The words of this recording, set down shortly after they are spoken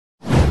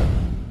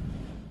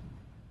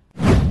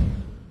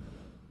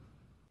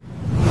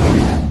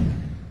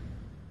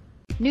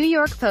New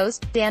York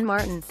Post, Dan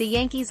Martin. The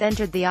Yankees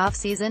entered the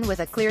offseason with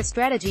a clear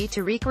strategy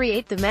to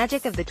recreate the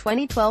magic of the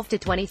 2012 to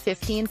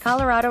 2015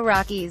 Colorado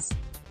Rockies.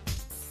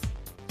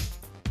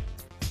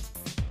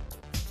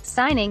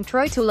 Signing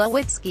Troy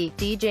Tulowitzki,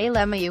 DJ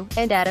LeMahieu,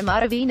 and Adam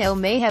Ottavino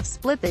may have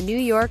split the New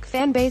York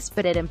fanbase,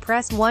 but it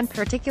impressed one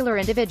particular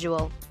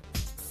individual.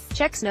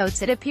 Checks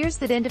notes it appears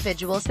that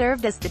individual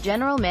served as the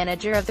general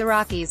manager of the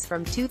Rockies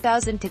from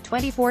 2000 to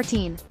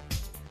 2014.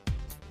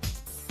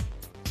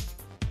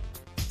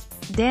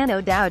 Dan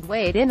O'Dowd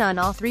weighed in on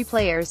all three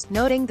players,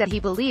 noting that he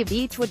believed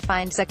each would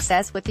find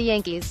success with the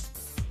Yankees.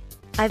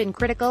 "I've been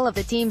critical of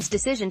the team's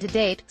decision to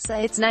date, so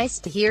it's nice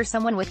to hear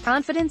someone with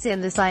confidence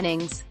in the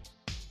signings."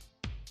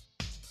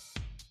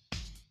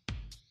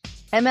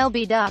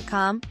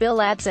 MLB.com, Bill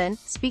Ladson.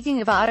 Speaking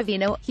of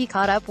Ottavino, he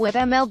caught up with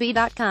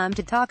MLB.com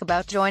to talk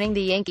about joining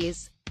the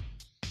Yankees.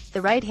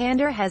 The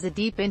right-hander has a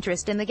deep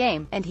interest in the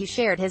game, and he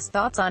shared his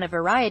thoughts on a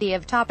variety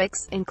of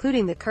topics,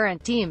 including the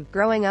current team,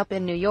 growing up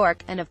in New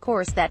York, and of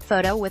course that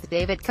photo with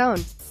David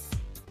Cone.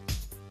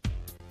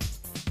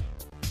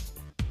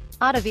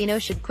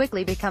 Ottavino should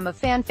quickly become a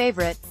fan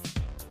favorite.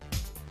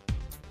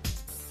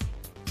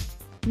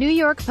 New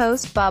York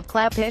Post, Bob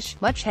Klapisch.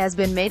 Much has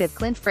been made of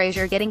Clint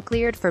Frazier getting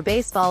cleared for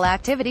baseball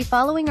activity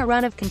following a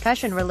run of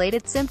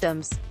concussion-related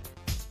symptoms.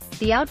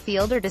 The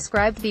outfielder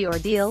described the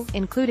ordeal,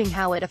 including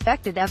how it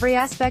affected every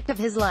aspect of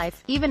his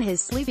life, even his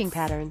sleeping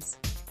patterns.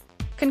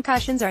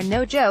 "Concussions are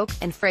no joke,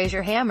 and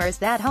Frazier hammers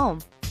that home.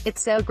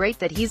 It's so great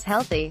that he's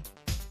healthy.